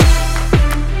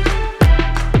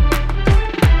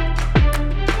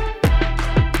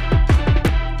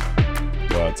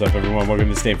What's up, everyone? Welcome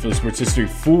to State Philly Sports History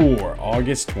for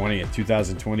August 20th,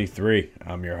 2023.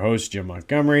 I'm your host, Jim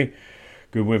Montgomery.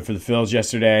 Good win for the Phils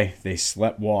yesterday. They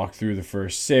slept walk through the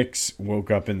first six,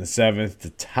 woke up in the seventh to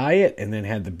tie it, and then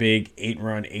had the big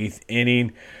 8-run eighth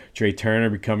inning. Trey Turner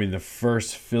becoming the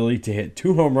first Philly to hit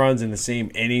 2 home runs in the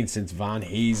same inning since Von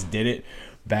Hayes did it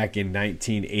back in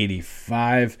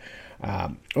 1985.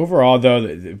 Overall, though,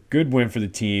 the good win for the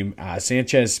team.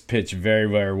 Sanchez pitched very,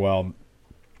 very well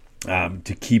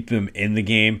to keep them in the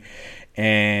game.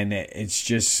 And it's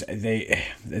just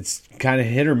it's kind of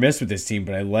hit or miss with this team,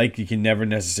 but you can never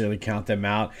necessarily count them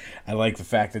out. I like the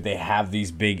fact that they have these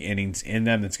big innings in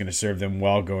them that's going to serve them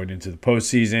well going into the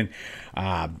postseason.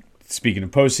 Speaking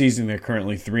of postseason, they're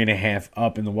currently 3.5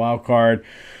 up in the wild card,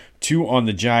 2 on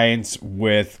the Giants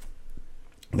with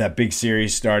that big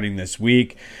series starting this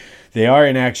week. They are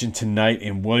in action tonight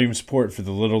in Williamsport for the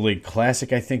Little League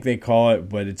Classic, I think they call it,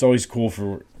 but it's always cool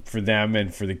for them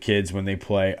and for the kids when they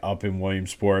play up in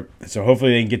Williamsport. So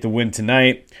hopefully they can get the win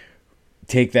tonight,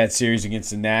 take that series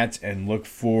against the Nats, and look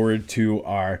forward to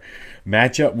our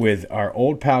matchup with our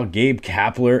old pal Gabe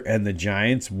Kapler and the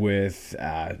Giants with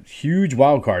huge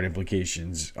wild card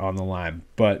implications on the line.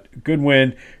 But good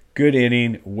win, good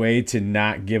inning, way to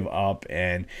not give up.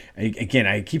 And again,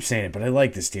 I keep saying it, but I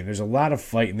like this team. There's a lot of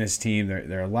fight in this team.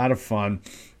 They're a lot of fun.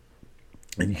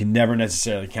 And you can never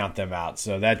necessarily count them out.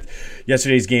 So that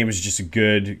yesterday's game is just a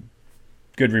good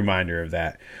reminder of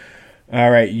that. All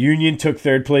right, Union took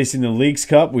third place in the Leagues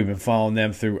Cup. We've been following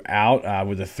them throughout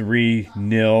with a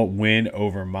 3-0 win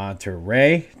over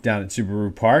Monterey down at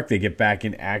Subaru Park. They get back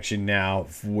in action now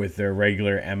with their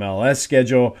regular MLS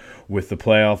schedule with the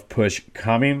playoff push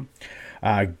coming.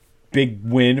 Big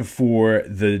win for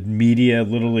the Media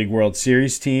Little League World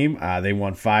Series team. They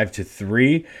won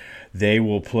 5-3. They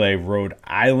will play Rhode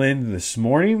Island this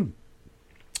morning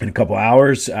in a couple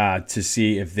hours to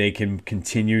see if they can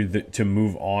continue to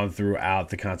move on throughout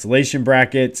the consolation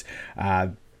brackets.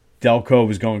 Delco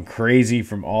was going crazy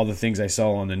from all the things I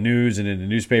saw on the news and in the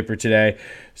newspaper today.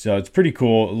 So it's pretty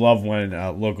cool. Love when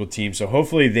local teams. So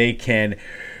hopefully they can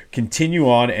continue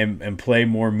on and play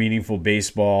more meaningful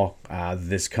baseball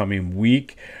this coming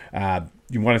week.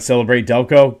 You want to celebrate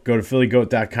Delco, go to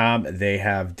phillygoat.com. They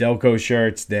have Delco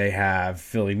shirts. They have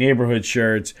Philly neighborhood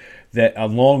shirts that,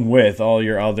 along with all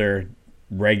your other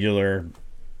regular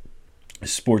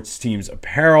sports teams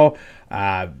apparel.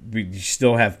 You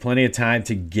still have plenty of time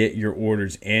to get your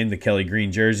orders in. The Kelly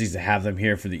Green jerseys, to have them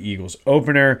here for the Eagles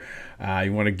opener.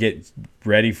 You want to get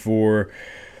ready for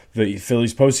the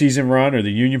Phillies postseason run or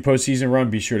the Union postseason run,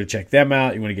 be sure to check them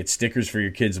out. You want to get stickers for your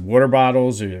kids' water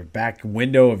bottles or your back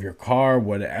window of your car,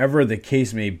 whatever the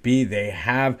case may be, they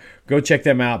have. Go check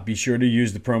them out. Be sure to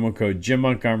use the promo code Jim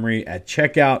Montgomery at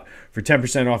checkout for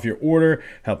 10% off your order.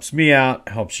 Helps me out,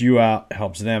 helps you out,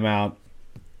 helps them out,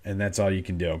 and that's all you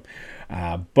can do.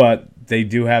 But they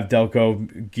do have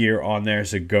Delco gear on there,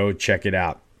 so go check it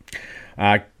out.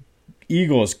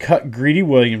 Eagles cut Greedy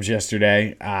Williams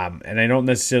yesterday, and I don't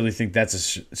necessarily think that's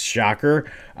a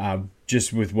shocker,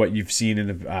 just with what you've seen in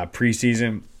the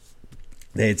preseason.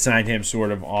 They had signed him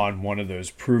sort of on one of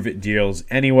those prove-it deals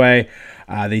anyway.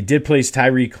 They did place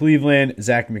Tyree Cleveland,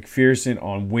 Zach McPherson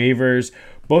on waivers.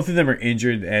 Both of them are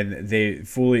injured, and they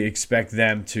fully expect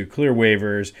them to clear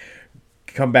waivers,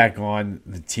 come back on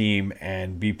the team,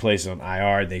 and be placed on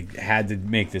IR. They had to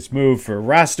make this move for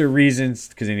roster reasons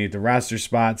because they need the roster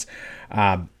spots.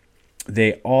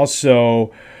 They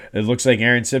also, it looks like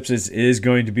Aaron Sipsis is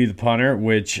going to be the punter,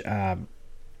 which I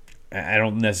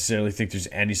don't necessarily think there's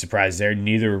any surprise there.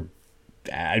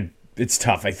 It's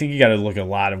tough. I think you got to look at a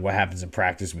lot of what happens in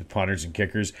practice with punters and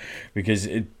kickers because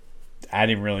I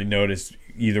didn't really notice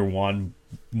either one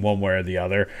way or the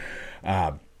other.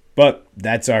 But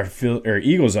that's our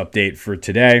Eagles update for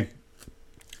today.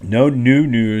 No new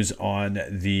news on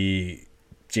the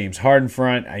James Harden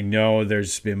front. I know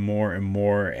there's been more and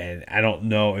more, and I don't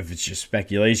know if it's just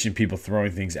speculation, people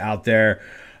throwing things out there.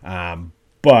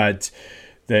 But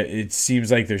it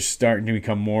seems like there's starting to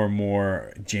become more and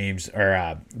more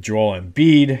Joel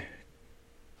Embiid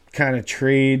kind of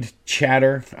trade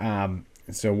chatter.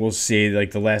 So we'll see.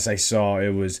 Like the last I saw, I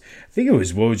think it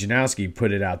was Wojnarowski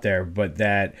put it out there, but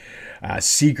that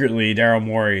secretly Daryl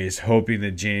Morey is hoping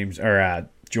that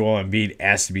Joel Embiid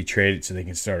asked to be traded so they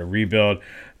can start a rebuild.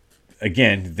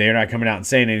 Again, they're not coming out and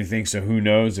saying anything, so who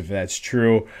knows if that's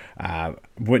true.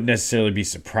 Wouldn't necessarily be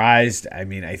surprised. I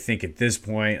mean, I think at this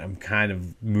point I'm kind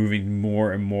of moving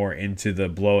more and more into the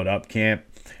blow it up camp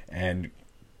and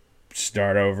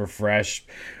start over fresh.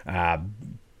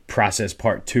 Process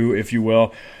part 2, if you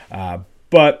will.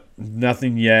 But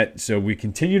nothing yet, so we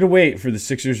continue to wait for the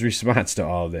Sixers' response to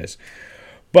all of this.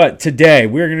 But today,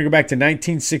 we're going to go back to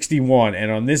 1961,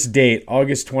 and on this date,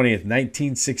 August 20th,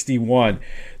 1961,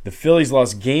 the Phillies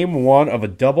lost Game 1 of a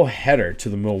doubleheader to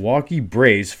the Milwaukee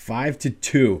Braves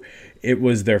 5-2. It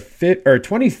was their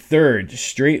 23rd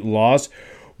straight loss,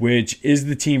 which is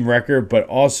the team record, but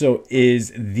also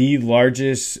is the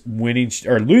largest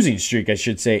losing streak, I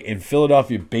should say, in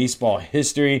Philadelphia baseball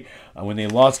history. When they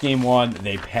lost Game 1,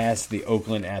 they passed the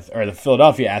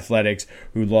Philadelphia Athletics,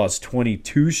 who lost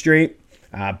 22 straight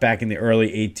back in the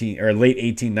late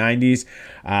 1890s.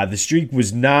 The streak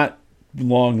was not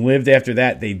long-lived after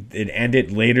that. It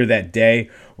ended later that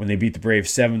day when they beat the Braves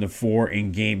 7-4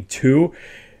 in Game 2.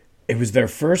 It was their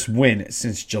first win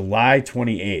since July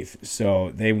 28th,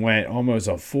 so they went almost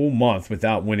a full month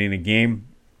without winning a game.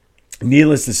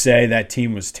 Needless to say, that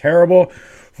team was terrible.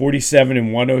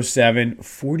 47-107,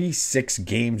 46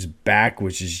 games back,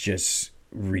 which is just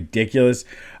ridiculous.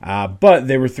 But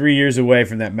they were 3 years away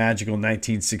from that magical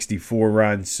 1964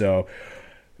 run, so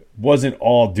wasn't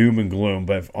all doom and gloom.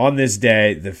 But on this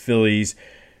day, the Phillies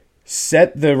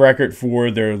set the record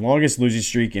for their longest losing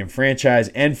streak in franchise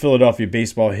and Philadelphia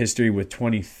baseball history with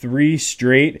 23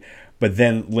 straight, but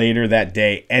then later that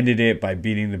day ended it by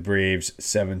beating the Braves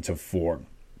 7-4.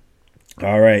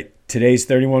 All right, today's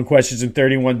 31 questions in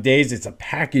 31 days. It's a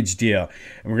package deal.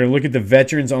 And we're going to look at the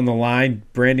veterans on the line,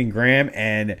 Brandon Graham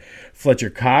and Fletcher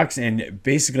Cox, and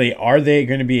basically, are they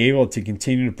going to be able to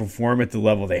continue to perform at the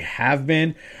level they have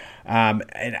been?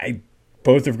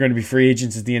 Both are going to be free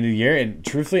agents at the end of the year, and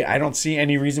truthfully, I don't see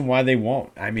any reason why they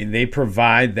won't. I mean, they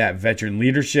provide that veteran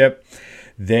leadership.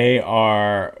 They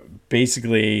are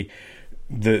basically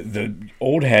the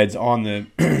old heads on the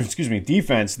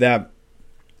defense that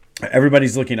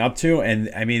everybody's looking up to, and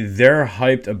I mean, they're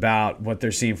hyped about what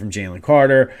they're seeing from Jalen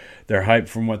Carter. They're hyped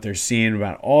from what they're seeing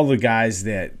about all the guys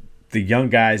the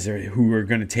young guys who are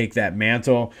going to take that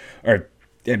mantle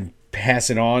and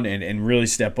pass it on and really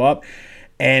step up.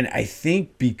 And I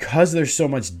think because there's so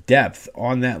much depth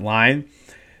on that line,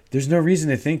 there's no reason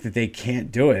to think that they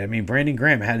can't do it. I mean, Brandon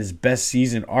Graham had his best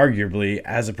season, arguably,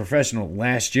 as a professional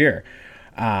last year.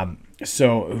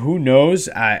 So who knows?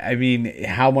 I mean,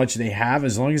 how much they have,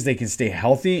 as long as they can stay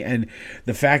healthy. And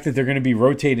the fact that they're going to be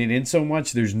rotated in so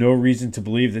much, there's no reason to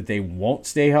believe that they won't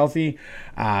stay healthy.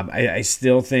 I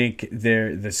still think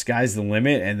the sky's the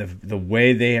limit, and the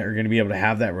way they are going to be able to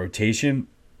have that rotation,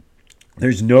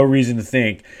 there's no reason to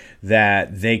think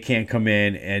that they can't come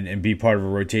in and be part of a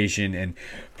rotation and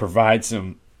provide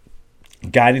some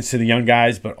guidance to the young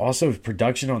guys, but also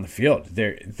production on the field.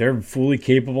 They're fully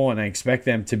capable, and I expect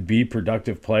them to be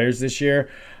productive players this year.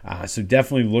 So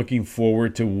definitely looking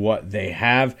forward to what they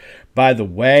have. By the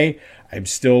way, I'm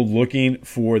still looking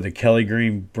for the Kelly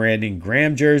Green Brandon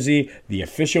Graham jersey, the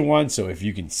official one. So if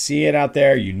you can see it out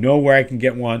there, you know where I can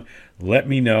get one. Let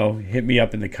me know. Hit me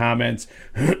up in the comments.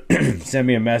 Send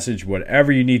me a message.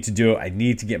 Whatever you need to do. I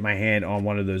need to get my hand on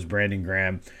one of those Brandon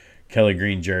Graham Kelly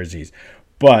Green jerseys.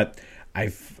 But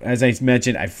as I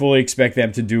mentioned, I fully expect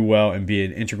them to do well and be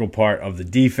an integral part of the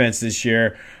defense this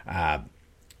year.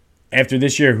 After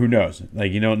this year, who knows?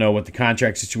 Like, you don't know what the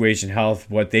contract situation, health,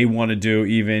 what they want to do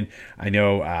even. I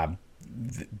know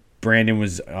Brandon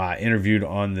was interviewed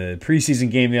on the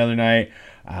preseason game the other night.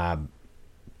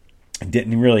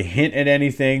 Didn't really hint at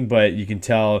anything, but you can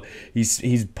tell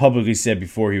he's publicly said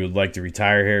before he would like to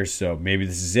retire here. So maybe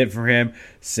this is it for him.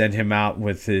 Send him out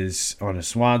on a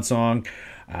swan song.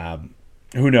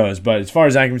 Who knows? But as far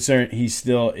as I'm concerned, he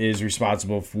still is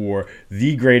responsible for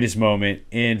the greatest moment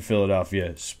in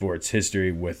Philadelphia sports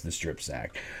history with the strip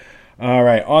sack. All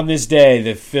right, on this day,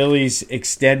 the Phillies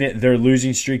extended their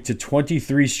losing streak to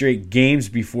 23 straight games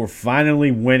before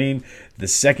finally winning the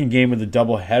second game of the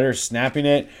doubleheader, snapping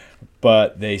it.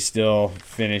 But they still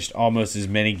finished almost as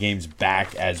many games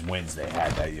back as wins they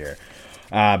had that year.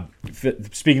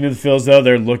 Speaking of the Phils, though,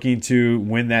 they're looking to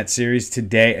win that series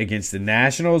today against the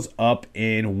Nationals up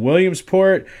in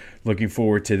Williamsport. Looking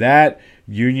forward to that.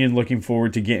 Union looking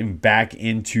forward to getting back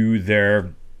into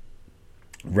their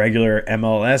regular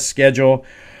MLS schedule.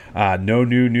 No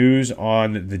new news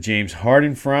on the James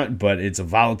Harden front, but it's a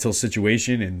volatile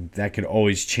situation, and that could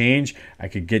always change. I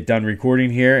could get done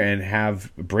recording here and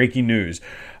have breaking news.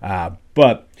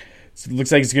 But it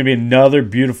looks like it's going to be another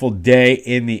beautiful day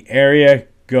in the area.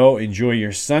 Go enjoy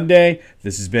your Sunday.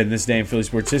 This has been This Day in Philly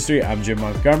Sports History. I'm Jim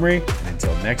Montgomery, and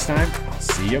until next time, I'll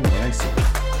see you when I see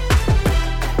you.